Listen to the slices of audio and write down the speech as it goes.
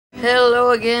Hello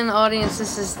again, audience.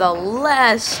 This is the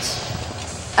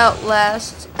last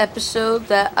Outlast episode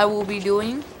that I will be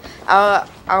doing. I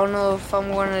don't know if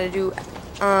I'm going to do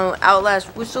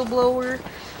Outlast Whistleblower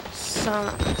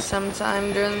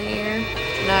sometime during the year.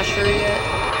 Not sure yet.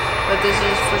 But this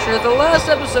is for sure the last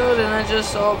episode, and I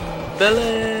just saw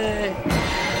Billy.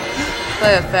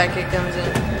 Play a fat kid comes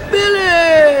in.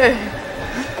 Billy!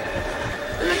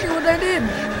 Look at what I did,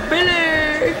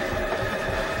 Billy!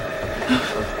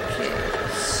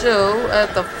 So, I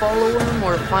have to follow him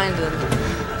or find him.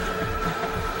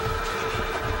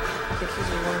 I think he's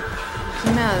one. He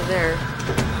came out of there.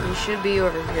 He should be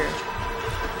over here.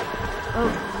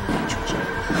 Oh,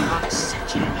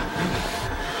 oxygen.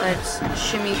 Let's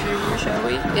shimmy through here, shall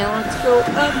we? And let's go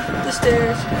up the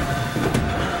stairs.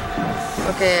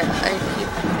 Okay, I keep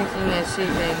thinking I see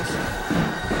things.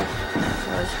 So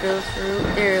let's go through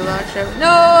airlock, shall we?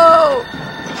 No!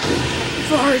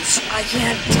 Farts! I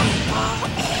can't take off.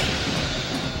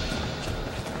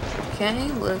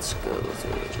 Okay, let's go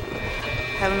through.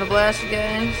 Having a blast,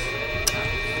 guys.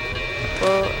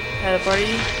 Well, had a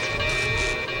party.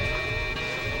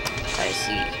 I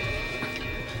see.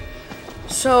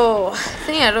 So, the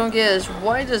thing I don't get is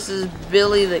why does this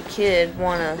Billy the Kid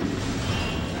wanna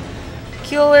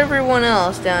kill everyone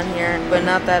else down here, but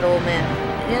not that old man?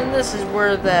 And this is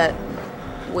where that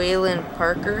Wayland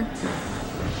Park,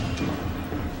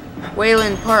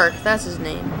 that's his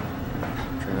name.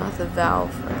 Turn off the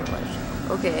valve for the life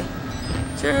support. Okay.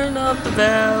 Turn off the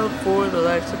valve for the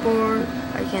life support.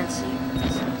 I can't see what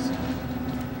this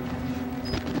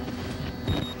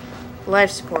is.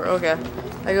 Life support, okay.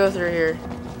 I go through here.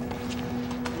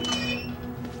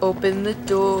 Open the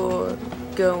door.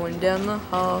 Going down the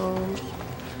hall.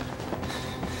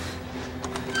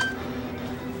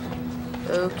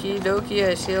 Okie dokie,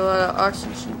 I see a lot of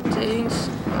oxygen tanks.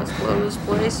 Let's blow this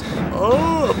place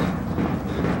up.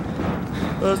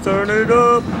 Let's turn it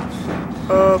up.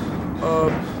 Up.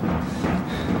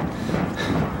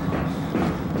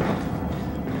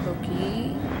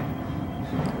 Okay.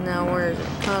 Now where is it?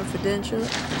 Confidential.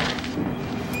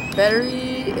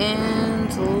 Battery and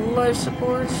life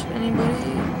supports.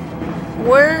 Anybody?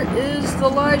 Where is the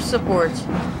life support?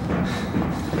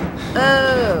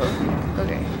 Oh.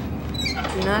 Okay.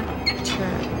 Do not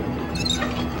turn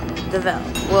the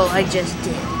valve. Well, I just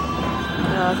did.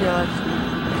 Get off the electric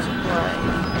supply.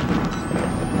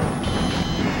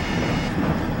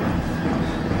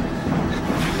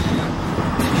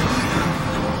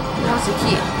 He wants to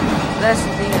keep. That's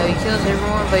the thing though, he kills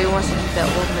everyone, but he wants to keep that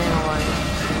old man alive.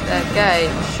 That guy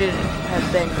should have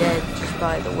been dead just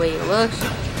by the way he looks,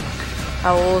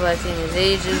 how old I think his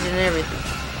age is, and everything.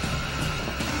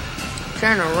 I'm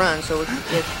trying to run so we can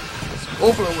get this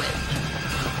over with.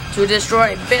 To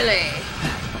destroy Billy.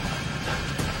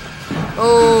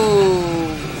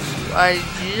 Oh, I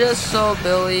just saw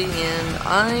Billy and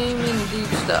I'm in deep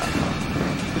stuff.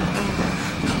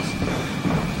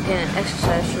 Getting an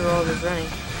exercise through all this running.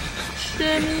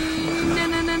 Shimmy,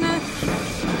 na.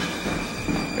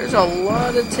 There's a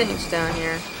lot of tanks down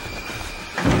here.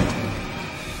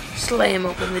 Slam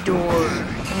open the door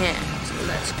and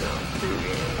let's go through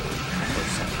it.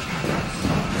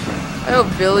 I hope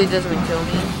Billy doesn't kill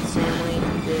me the same way he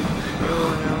did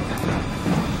everyone else.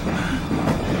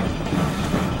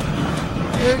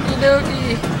 Okie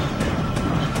dokie.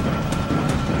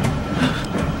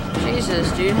 Jesus,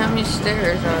 dude, how many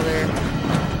stairs are there?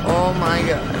 Oh my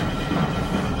god.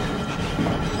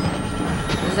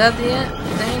 Is that the end?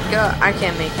 Thank god. I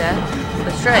can't make that.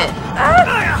 Let's try it.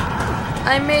 Ah!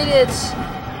 I made it!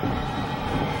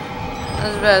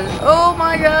 That's bad. Oh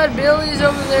my god, Billy's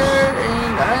over there,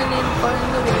 and I need to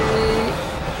find the way.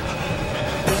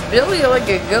 Is Billy like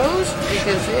a ghost?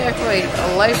 Because they act like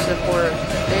a life support.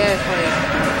 They act like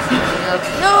something else.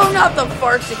 No, not the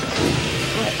farts.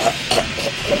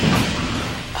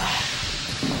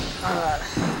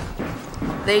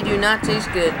 They do not taste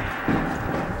good.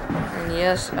 And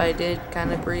yes, I did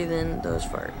kind of breathe in those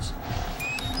farts.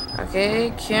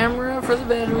 Okay, camera for the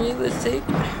battery. Let's take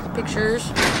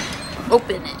pictures.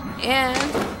 Open it,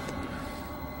 and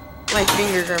my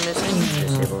fingers are missing.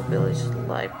 Disable Billy's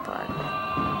life pod.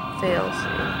 Fails.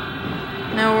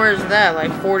 Now where's that?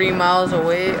 Like 40 miles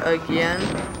away again?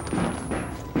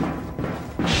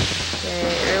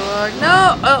 Okay, airlock.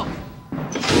 No! Oh! How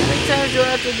many times do I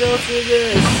have to go through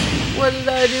this? What did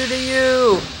I do to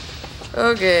you?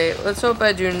 Okay, let's hope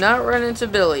I do not run into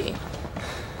Billy.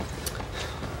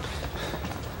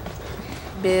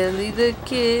 Billy the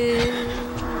Kid.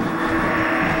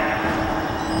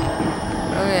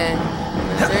 Okay.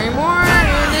 Is there any more?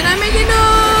 And then I make it. No!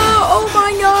 Oh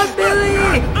my god,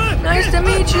 Billy! Nice to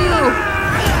meet you!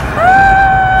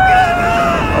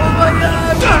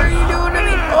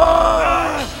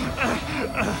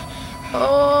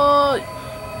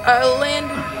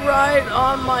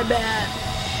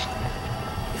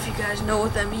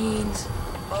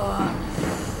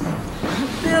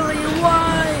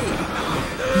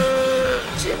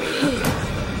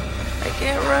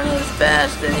 run as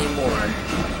fast anymore.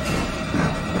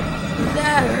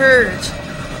 That hurt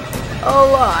a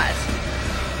lot.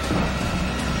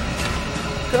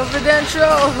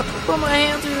 Confidential. Put my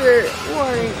hand through there.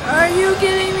 Warning. Are you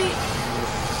kidding me?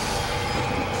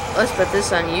 Let's put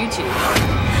this on YouTube.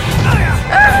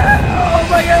 Oh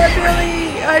my God,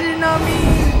 Billy! I did not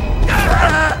mean.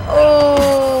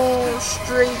 Oh,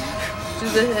 straight to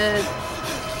the head.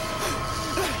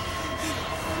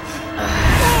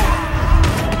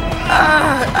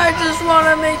 I just want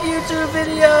to make YouTube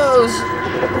videos.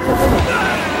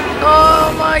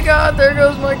 Oh my God, there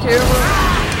goes my camera.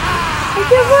 I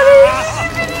can't put it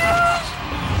in videos.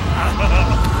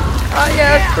 I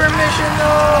asked permission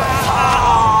though.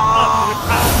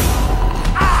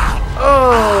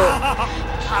 Oh.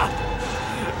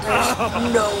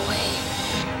 There's no way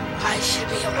I should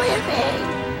be living.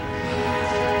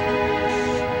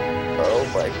 Oh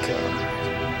my God.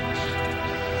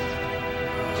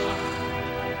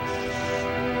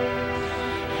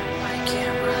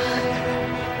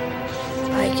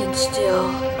 I can still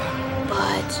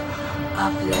but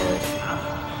upload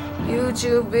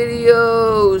YouTube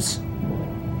videos.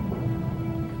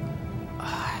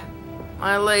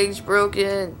 My leg's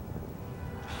broken.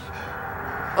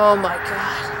 Oh my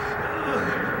God.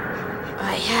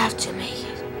 I have to make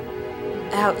it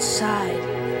outside.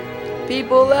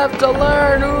 People have to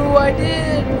learn who I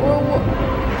did.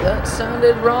 That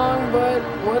sounded wrong, but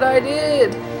what I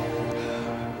did.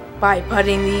 By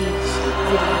putting these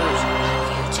videos on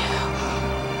YouTube.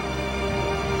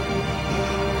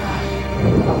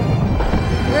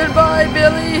 Goodbye,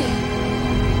 Billy.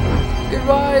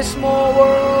 Goodbye, small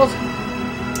world.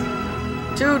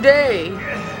 Today,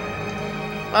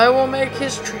 I will make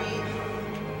history.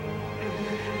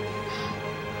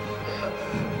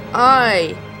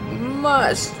 I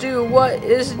must do what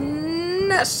is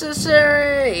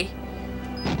necessary.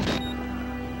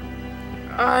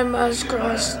 I must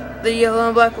cross the yellow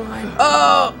and black line.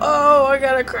 Oh, I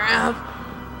got a cramp.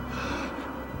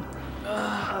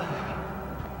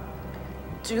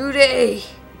 Today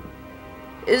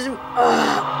is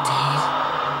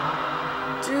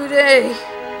today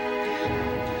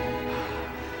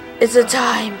is a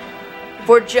time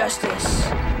for justice.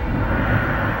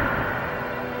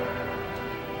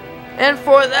 And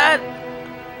for that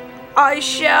I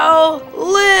shall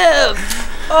live.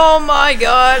 Oh my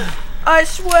God. I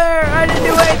swear I didn't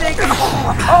do anything.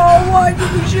 Oh, why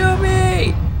did you shoot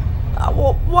me?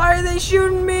 Why are they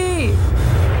shooting me?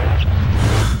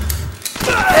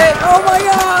 Hey, oh my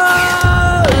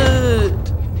God!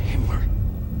 Himmer,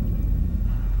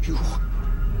 you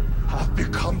have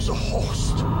become the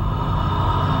host.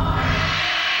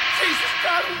 Jesus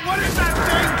God, what is that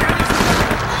thing?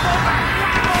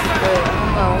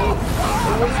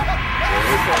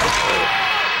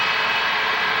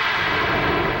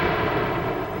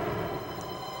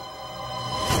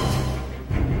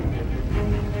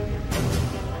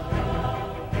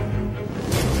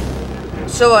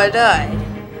 So I died.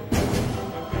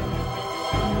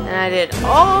 And I did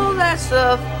all that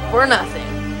stuff for nothing.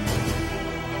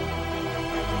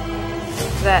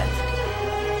 That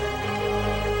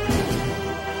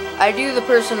I do the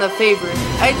person a favor.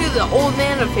 I do the old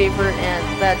man a favor,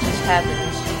 and that just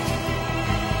happens.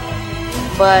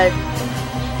 But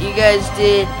you guys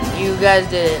did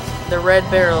it. The red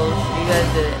barrels, you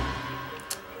guys did it.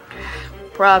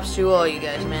 Props to all you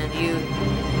guys, man. You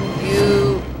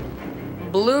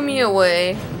blew me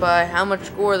away by how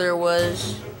much gore there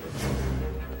was.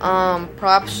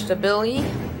 Props to Billy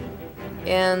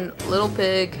and Little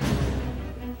Pig.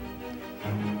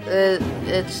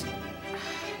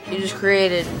 You just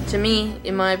created, to me,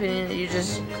 in my opinion, you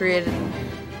just created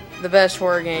the best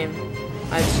horror game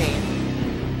I've seen.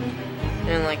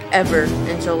 And like ever,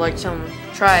 until like someone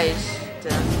tries to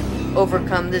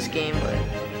overcome this game, but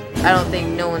I don't think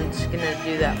no one's gonna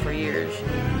do that for years.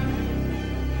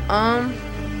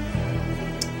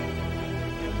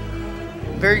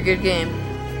 Very good game.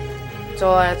 That's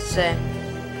all I have to say.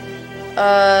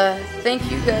 Thank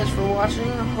you guys for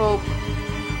watching. I hope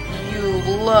you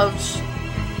loved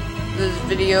this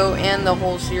video and the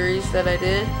whole series that I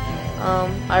did.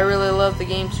 I really love the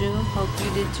game too. Hope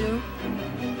you did too.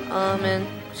 And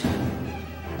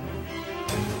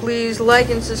please like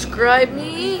and subscribe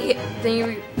me. Thank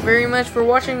you very much for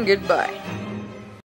watching. Goodbye.